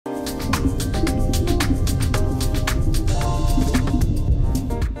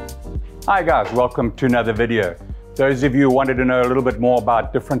Hi guys, welcome to another video. Those of you who wanted to know a little bit more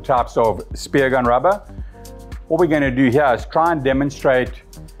about different types of spear gun rubber, what we're going to do here is try and demonstrate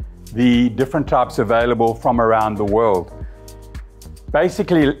the different types available from around the world.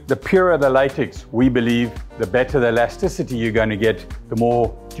 Basically, the purer the latex, we believe, the better the elasticity you're going to get, the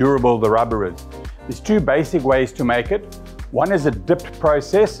more durable the rubber is. There's two basic ways to make it. One is a dipped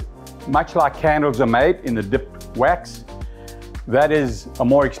process, much like candles are made in the dipped wax. That is a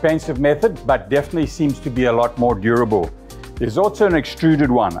more expensive method, but definitely seems to be a lot more durable. There's also an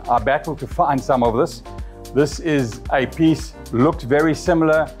extruded one. I battled to find some of this. This is a piece, looks very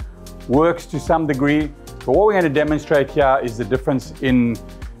similar, works to some degree, but what we're going to demonstrate here is the difference in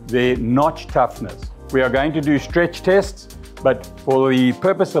the notch toughness. We are going to do stretch tests, but for the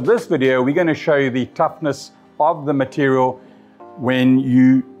purpose of this video, we're going to show you the toughness of the material when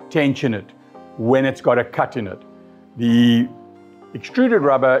you tension it, when it's got a cut in it. The extruded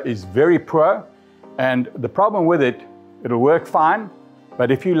rubber is very poor, and the problem with it, it'll work fine,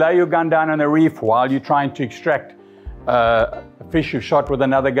 but if you lay your gun down on a reef while you're trying to extract a fish you've shot with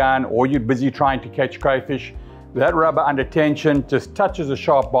another gun, or you're busy trying to catch crayfish, that rubber under tension just touches a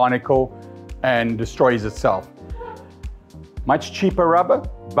sharp barnacle and destroys itself. Much cheaper rubber,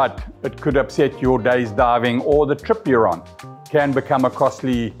 but it could upset your day's diving or the trip you're on. Can become a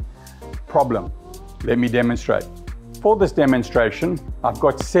costly problem. Let me demonstrate. For this demonstration, I've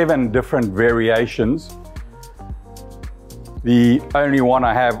got 7 different variations. The only one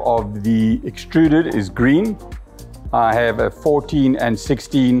I have of the extruded is green. I have a 14 and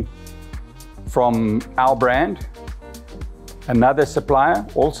 16 from our brand. Another supplier,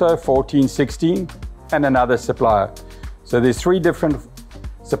 also 14, 16, and another supplier. So there's 3 different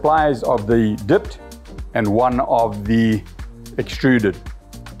suppliers of the dipped and 1 of the extruded.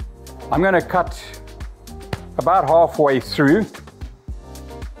 I'm going to cut about halfway through.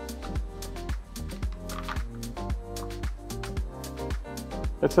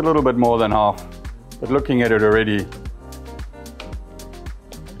 It's a little bit more than half, but looking at it already, it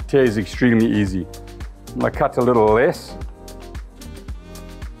tears extremely easy. I'm going to cut a little less.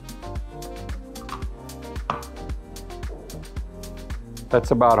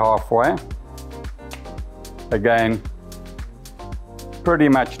 That's about halfway. Again, pretty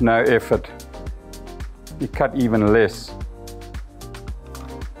much no effort. You cut even less.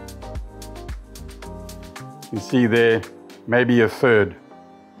 You see there, maybe a third.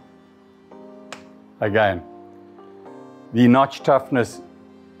 Again, the notch toughness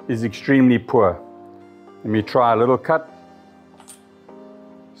is extremely poor. Let me try a little cut.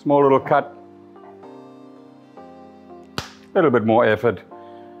 Small little cut. A little bit more effort,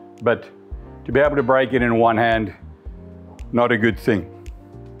 but to be able to break it in one hand, not a good thing.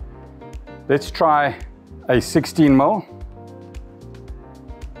 Let's try a 16 mil.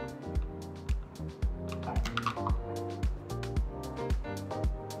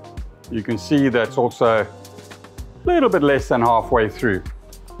 You can see that's also a little bit less than halfway through.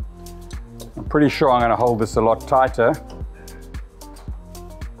 I'm pretty sure I'm going to hold this a lot tighter.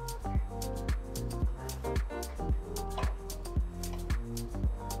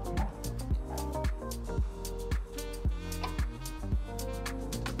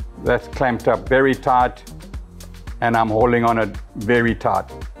 That's clamped up very tight, and I'm holding on it very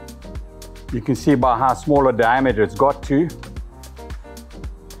tight. You can see by how small a diameter it's got to.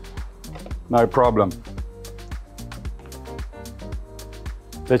 No problem.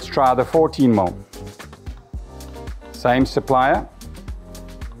 Let's try the 14 mil. Same supplier,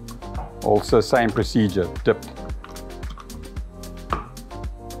 also same procedure, dipped.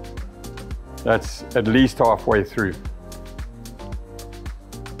 That's at least halfway through.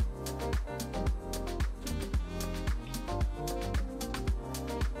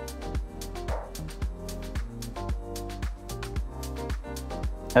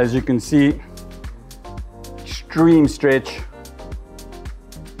 As you can see, extreme stretch,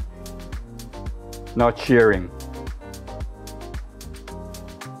 not shearing.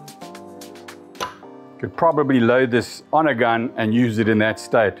 Could probably load this on a gun and use it in that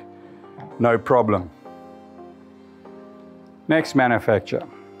state, no problem. Next manufacturer.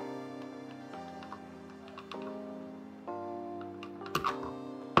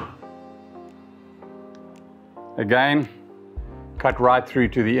 Again, cut right through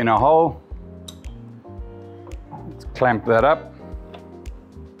to the inner hole. Let's clamp that up.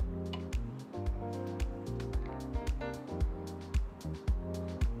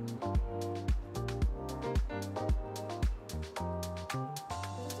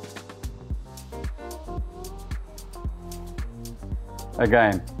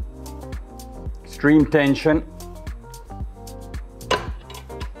 Again, extreme tension.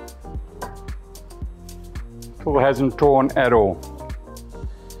 Still hasn't torn at all.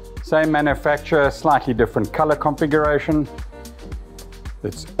 Same manufacturer, slightly different color configuration.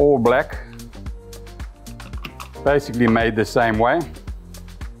 It's all black. Basically made the same way.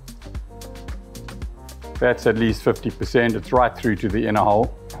 That's at least 50%. It's right through to the inner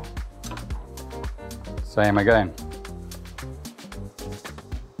hole. Same again.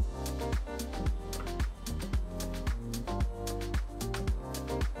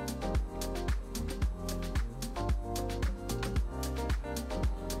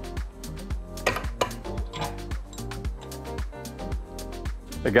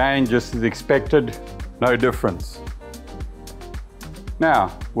 Again, just as expected, no difference.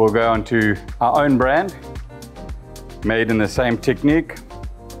 Now, we'll go on to our own brand, made in the same technique.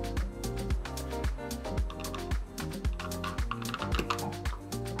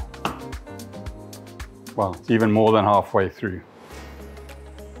 Well, it's even more than halfway through.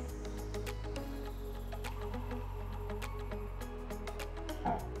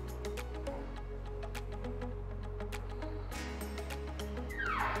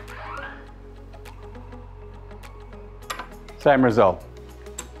 Same result.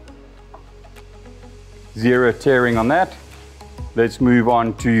 Zero tearing on that. Let's move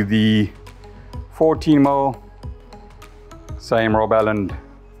on to the 14mm, same Rob Allen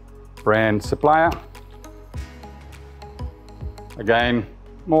brand supplier. Again,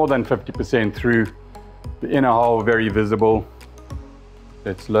 more than 50% through. The inner hole very visible.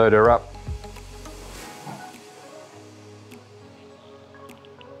 Let's load her up.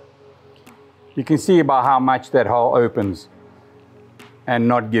 You can see about how much that hole opens and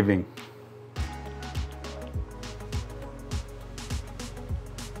not giving.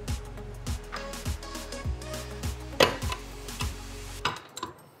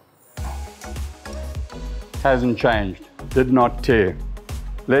 Hasn't changed, did not tear.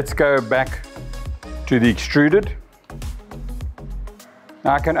 Let's go back to the extruded.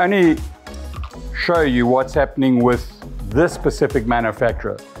 Now I can only show you what's happening with this specific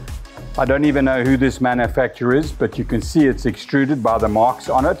manufacturer. I don't even know who this manufacturer is, but you can see it's extruded by the marks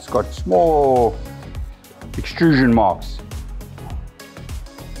on it. It's got small extrusion marks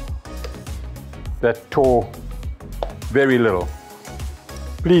that tore very little.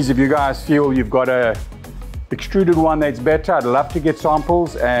 Please, if you guys feel you've got a extruded one that's better, I'd love to get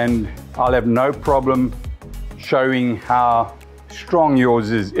samples and I'll have no problem showing how strong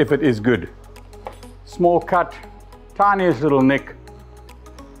yours is if it is good. Small cut, tiniest little nick.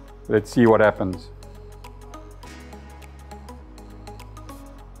 Let's see what happens.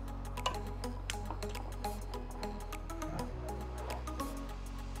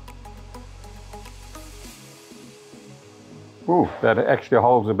 Ooh, that actually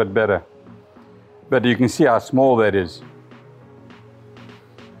holds a bit better. But you can see how small that is.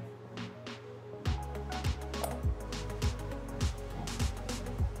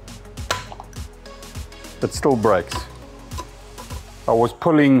 It still breaks. I was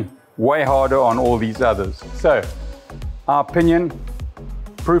pulling way harder on all these others. So, our opinion,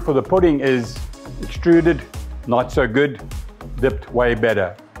 proof of the pudding is extruded, not so good, dipped way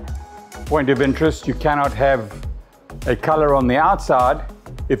better. Point of interest, you cannot have a color on the outside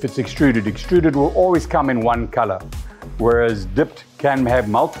if it's extruded. Extruded will always come in one color, whereas dipped can have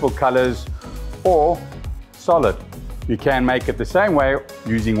multiple colors or solid. You can make it the same way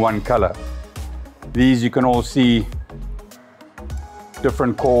using one color. These you can all see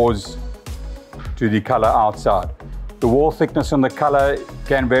different cores to the color outside. The wall thickness on the color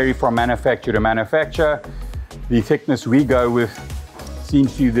can vary from manufacturer to manufacturer. The thickness we go with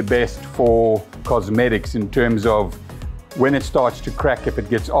seems to be the best for cosmetics in terms of when it starts to crack, if it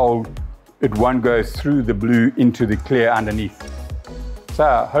gets old, it won't go through the blue into the clear underneath. So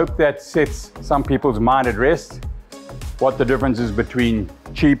I hope that sets some people's mind at rest, what the difference is between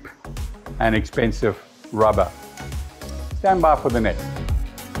cheap and expensive rubber. Stand by for the next.